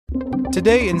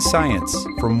Today in Science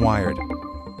from Wired.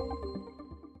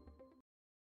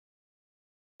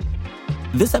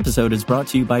 This episode is brought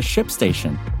to you by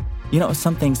ShipStation. You know,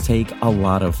 some things take a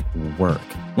lot of work,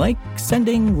 like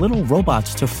sending little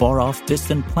robots to far-off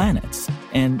distant planets.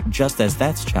 And just as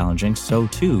that's challenging, so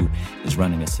too is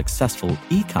running a successful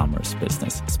e-commerce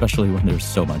business, especially when there's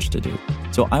so much to do.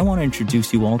 So I want to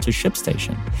introduce you all to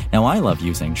ShipStation. Now, I love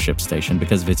using ShipStation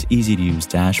because of its easy-to-use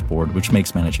dashboard, which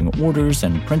makes managing orders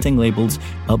and printing labels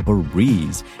a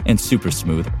breeze and super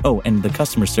smooth. Oh, and the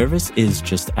customer service is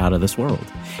just out of this world.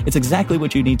 It's exactly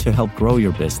what you need to help grow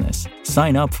your business.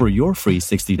 Sign up for your free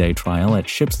 60-day trial at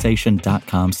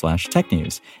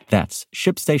shipstation.com/technews. That's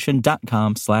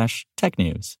shipstation.com/technews.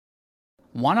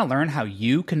 Want to learn how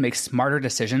you can make smarter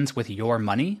decisions with your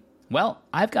money? Well,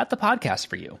 I've got the podcast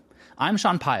for you. I'm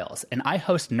Sean Piles, and I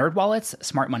host NerdWallet's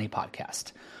Smart Money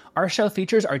Podcast. Our show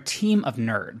features our team of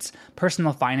nerds,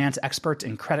 personal finance experts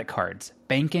in credit cards,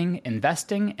 banking,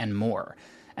 investing, and more.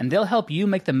 And they'll help you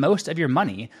make the most of your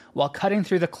money while cutting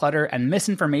through the clutter and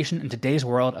misinformation in today's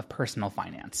world of personal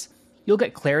finance. You'll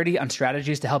get clarity on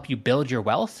strategies to help you build your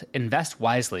wealth, invest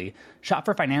wisely, shop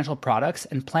for financial products,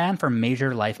 and plan for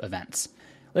major life events.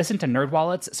 Listen to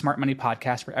NerdWallet's Smart Money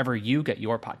Podcast wherever you get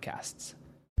your podcasts.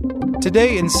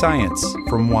 Today in Science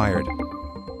from Wired.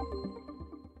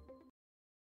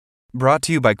 Brought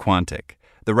to you by Quantic,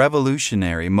 the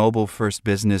revolutionary mobile-first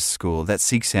business school that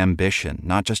seeks ambition,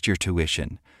 not just your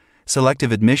tuition.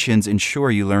 Selective admissions ensure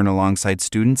you learn alongside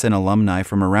students and alumni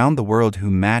from around the world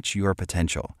who match your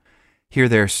potential. Hear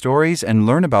their stories and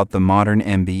learn about the modern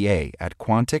MBA at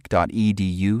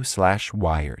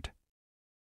quantic.edu/wired.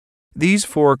 These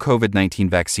 4 COVID-19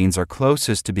 vaccines are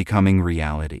closest to becoming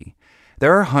reality.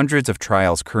 There are hundreds of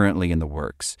trials currently in the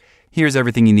works. Here's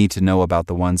everything you need to know about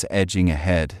the ones edging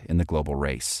ahead in the global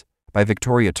race. By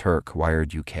Victoria Turk,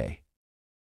 Wired UK.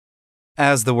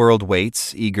 As the world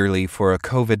waits eagerly for a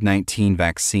COVID-19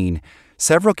 vaccine,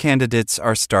 several candidates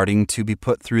are starting to be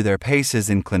put through their paces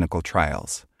in clinical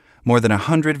trials. More than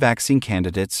 100 vaccine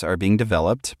candidates are being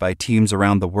developed by teams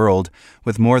around the world,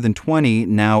 with more than 20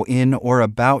 now in or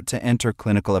about to enter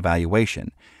clinical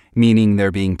evaluation, meaning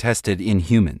they're being tested in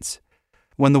humans.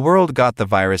 When the world got the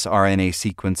virus RNA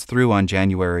sequence through on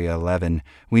January 11,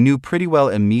 we knew pretty well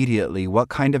immediately what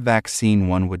kind of vaccine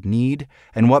one would need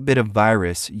and what bit of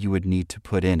virus you would need to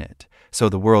put in it. So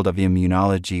the world of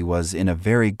immunology was in a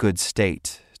very good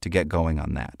state to get going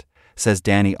on that, says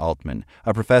Danny Altman,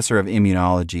 a professor of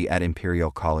immunology at Imperial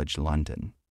College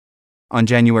London. On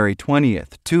January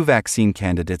 20th, 2 vaccine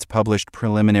candidates published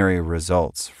preliminary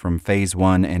results from phase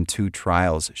 1 and 2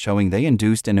 trials showing they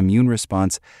induced an immune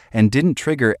response and didn't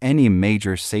trigger any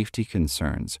major safety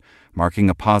concerns, marking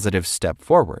a positive step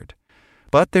forward.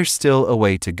 But there's still a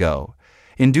way to go.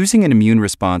 Inducing an immune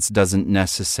response doesn't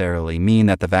necessarily mean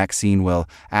that the vaccine will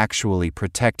actually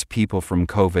protect people from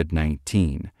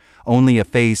COVID-19. Only a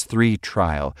phase 3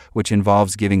 trial, which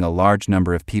involves giving a large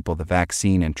number of people the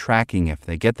vaccine and tracking if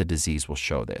they get the disease, will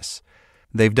show this.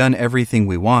 They've done everything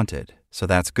we wanted, so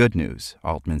that's good news,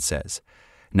 Altman says.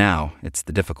 Now it's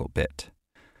the difficult bit.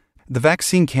 The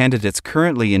vaccine candidates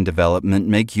currently in development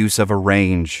make use of a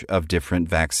range of different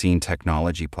vaccine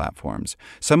technology platforms,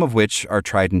 some of which are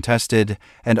tried and tested,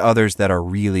 and others that are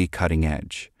really cutting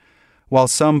edge. While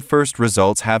some first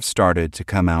results have started to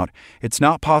come out, it's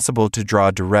not possible to draw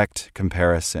direct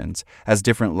comparisons, as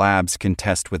different labs can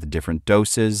test with different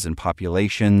doses and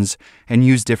populations and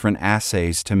use different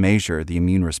assays to measure the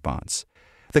immune response.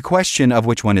 The question of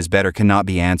which one is better cannot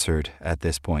be answered at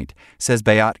this point, says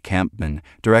Beat Kampman,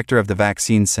 director of the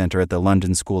Vaccine Center at the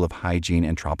London School of Hygiene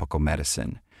and Tropical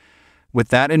Medicine. With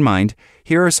that in mind,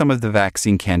 here are some of the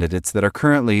vaccine candidates that are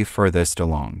currently furthest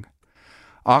along.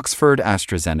 Oxford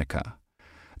AstraZeneca.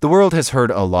 The world has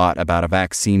heard a lot about a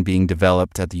vaccine being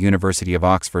developed at the University of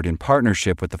Oxford in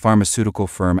partnership with the pharmaceutical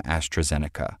firm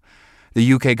AstraZeneca.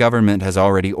 The UK government has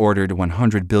already ordered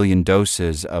 100 billion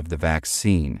doses of the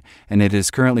vaccine, and it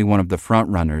is currently one of the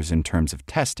front-runners in terms of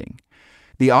testing.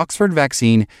 The Oxford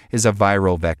vaccine is a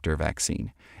viral vector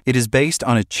vaccine. It is based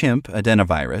on a chimp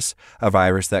adenovirus, a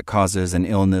virus that causes an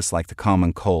illness like the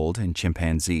common cold in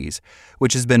chimpanzees,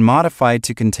 which has been modified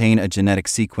to contain a genetic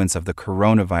sequence of the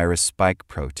coronavirus spike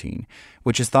protein,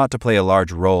 which is thought to play a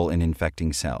large role in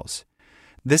infecting cells.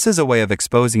 This is a way of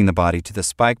exposing the body to the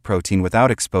spike protein without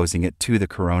exposing it to the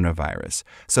coronavirus,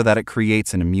 so that it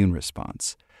creates an immune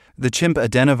response. The chimp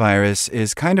adenovirus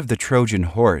is kind of the Trojan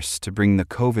horse to bring the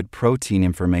COVID protein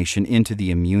information into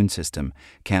the immune system,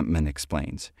 Kampman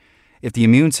explains. If the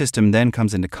immune system then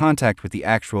comes into contact with the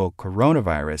actual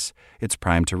coronavirus, it's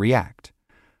primed to react.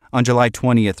 On July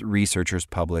 20th, researchers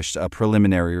published a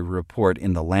preliminary report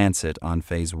in The Lancet on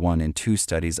phase 1 and 2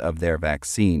 studies of their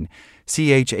vaccine,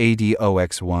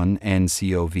 CHAdOX1 and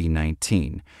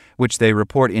COVID-19, which they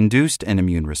report induced an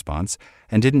immune response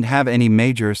and didn't have any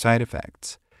major side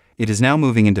effects. It is now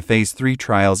moving into phase 3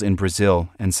 trials in Brazil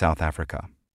and South Africa.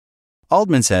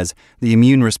 Altman says the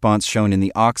immune response shown in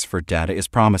the Oxford data is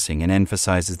promising and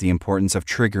emphasizes the importance of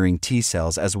triggering T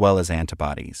cells as well as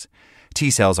antibodies. T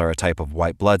cells are a type of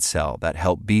white blood cell that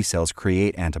help B cells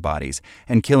create antibodies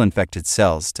and kill infected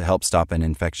cells to help stop an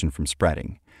infection from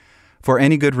spreading. For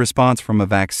any good response from a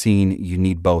vaccine, you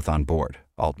need both on board,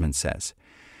 Altman says.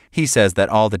 He says that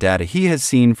all the data he has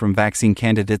seen from vaccine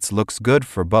candidates looks good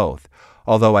for both,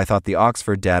 although I thought the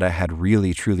Oxford data had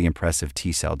really truly impressive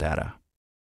T cell data.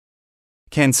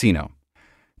 CanSino.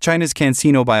 China's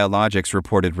CanSino Biologics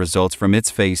reported results from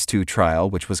its phase 2 trial,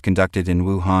 which was conducted in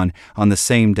Wuhan on the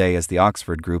same day as the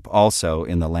Oxford group, also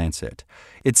in The Lancet.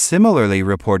 It similarly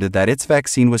reported that its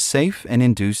vaccine was safe and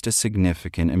induced a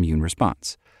significant immune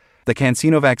response. The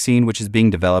CanSino vaccine, which is being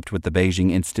developed with the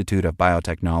Beijing Institute of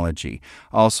Biotechnology,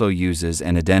 also uses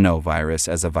an adenovirus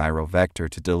as a viral vector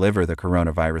to deliver the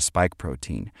coronavirus spike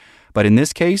protein. But in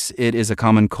this case, it is a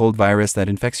common cold virus that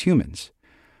infects humans.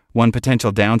 One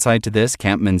potential downside to this,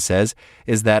 Campman says,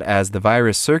 is that as the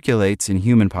virus circulates in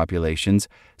human populations,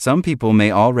 some people may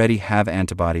already have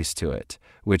antibodies to it,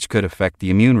 which could affect the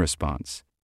immune response.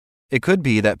 It could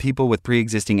be that people with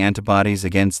pre-existing antibodies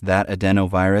against that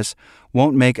adenovirus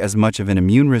won't make as much of an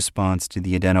immune response to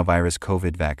the adenovirus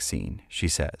COVID vaccine, she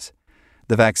says.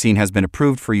 The vaccine has been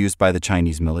approved for use by the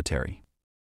Chinese military.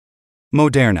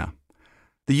 Moderna.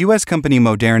 The U.S. company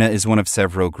Moderna is one of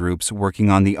several groups working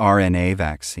on the RNA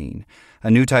vaccine,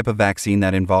 a new type of vaccine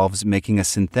that involves making a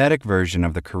synthetic version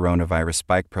of the coronavirus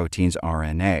spike protein's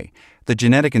RNA, the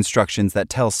genetic instructions that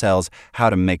tell cells how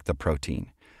to make the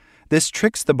protein. This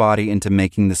tricks the body into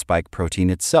making the spike protein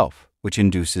itself, which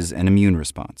induces an immune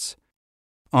response.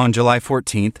 On July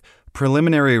 14th,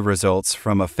 preliminary results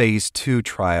from a phase 2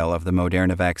 trial of the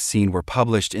Moderna vaccine were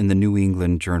published in the New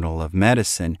England Journal of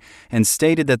Medicine and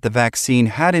stated that the vaccine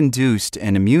had induced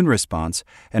an immune response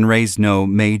and raised no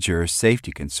major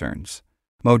safety concerns.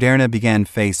 Moderna began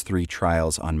phase 3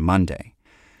 trials on Monday.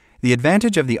 The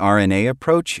advantage of the RNA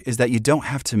approach is that you don't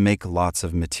have to make lots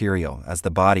of material, as the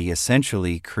body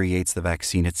essentially creates the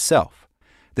vaccine itself.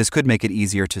 This could make it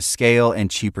easier to scale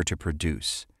and cheaper to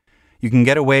produce. You can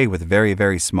get away with very,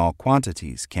 very small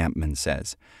quantities, Campman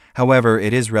says. However,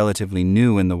 it is relatively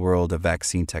new in the world of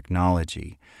vaccine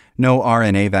technology. No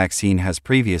RNA vaccine has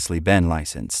previously been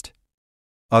licensed.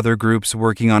 Other groups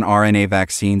working on RNA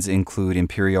vaccines include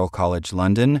Imperial College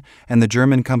London and the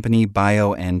German company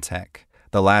BioNTech.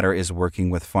 The latter is working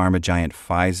with pharma giant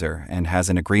Pfizer and has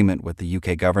an agreement with the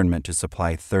UK government to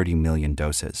supply 30 million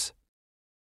doses.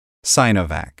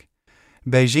 Sinovac.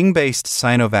 Beijing-based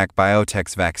Sinovac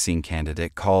Biotech's vaccine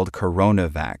candidate, called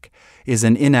CoronaVac, is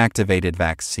an inactivated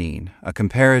vaccine, a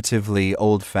comparatively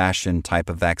old-fashioned type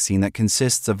of vaccine that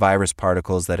consists of virus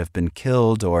particles that have been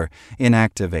killed or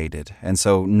inactivated and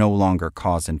so no longer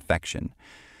cause infection.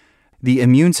 The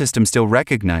immune system still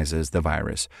recognizes the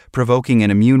virus, provoking an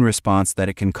immune response that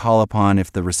it can call upon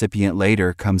if the recipient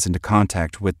later comes into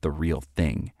contact with the real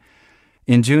thing.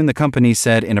 In June, the company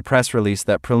said in a press release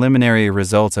that preliminary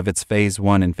results of its phase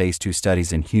 1 and phase 2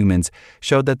 studies in humans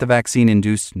showed that the vaccine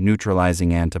induced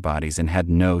neutralizing antibodies and had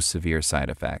no severe side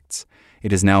effects.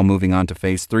 It is now moving on to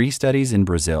phase 3 studies in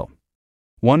Brazil.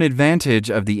 One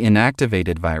advantage of the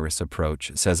inactivated virus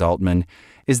approach, says Altman,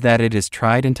 is that it is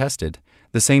tried and tested.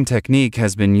 The same technique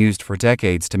has been used for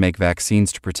decades to make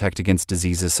vaccines to protect against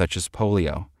diseases such as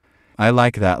polio. I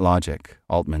like that logic,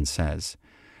 Altman says.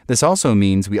 This also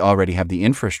means we already have the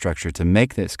infrastructure to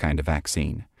make this kind of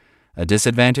vaccine. A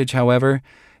disadvantage, however,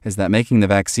 is that making the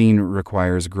vaccine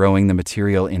requires growing the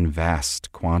material in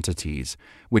vast quantities,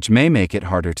 which may make it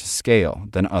harder to scale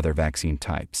than other vaccine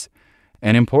types.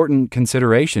 An important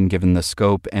consideration given the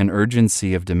scope and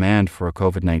urgency of demand for a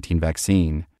COVID-19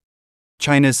 vaccine.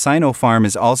 China's Sinopharm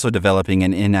is also developing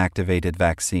an inactivated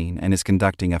vaccine and is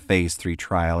conducting a phase 3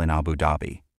 trial in Abu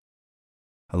Dhabi.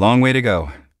 A long way to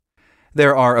go.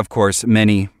 There are, of course,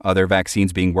 many other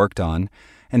vaccines being worked on,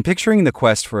 and picturing the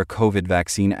quest for a COVID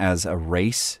vaccine as a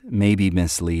race may be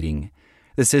misleading.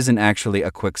 This isn't actually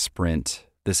a quick sprint.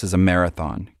 This is a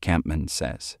marathon, Campman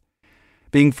says.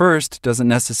 Being first doesn't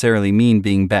necessarily mean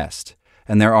being best,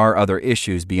 and there are other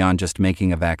issues beyond just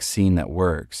making a vaccine that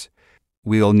works.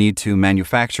 We'll need to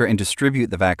manufacture and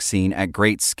distribute the vaccine at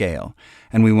great scale,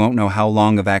 and we won't know how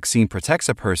long a vaccine protects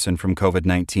a person from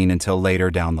COVID-19 until later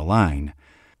down the line.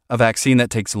 A vaccine that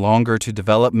takes longer to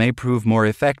develop may prove more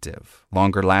effective,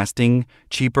 longer lasting,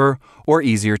 cheaper, or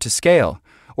easier to scale.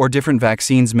 Or different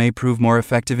vaccines may prove more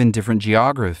effective in different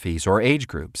geographies or age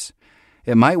groups.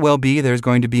 It might well be there's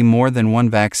going to be more than one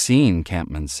vaccine,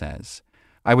 Campman says.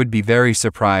 I would be very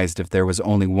surprised if there was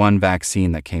only one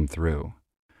vaccine that came through.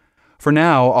 For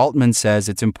now, Altman says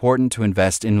it's important to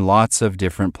invest in lots of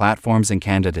different platforms and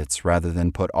candidates rather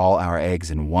than put all our eggs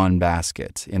in one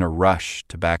basket in a rush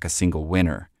to back a single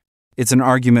winner. It's an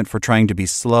argument for trying to be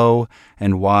slow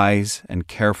and wise and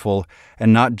careful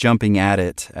and not jumping at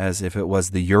it as if it was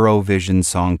the Eurovision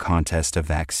Song Contest of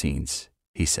vaccines,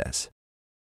 he says.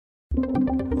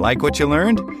 Like what you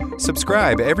learned?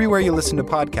 Subscribe everywhere you listen to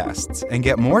podcasts and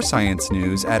get more science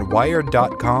news at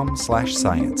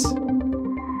wired.com/science.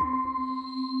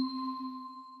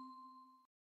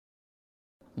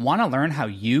 Want to learn how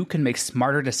you can make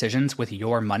smarter decisions with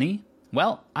your money?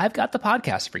 Well, I've got the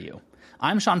podcast for you.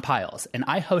 I'm Sean Piles, and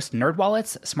I host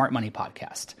NerdWallet's Smart Money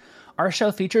Podcast. Our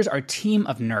show features our team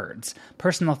of nerds,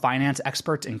 personal finance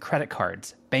experts in credit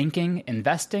cards, banking,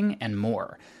 investing, and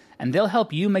more. And they'll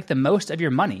help you make the most of your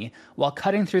money while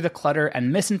cutting through the clutter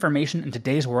and misinformation in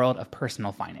today's world of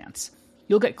personal finance.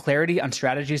 You'll get clarity on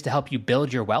strategies to help you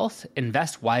build your wealth,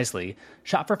 invest wisely,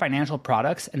 shop for financial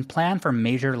products, and plan for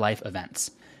major life events.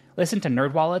 Listen to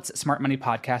NerdWallet's Smart Money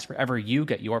Podcast wherever you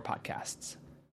get your podcasts.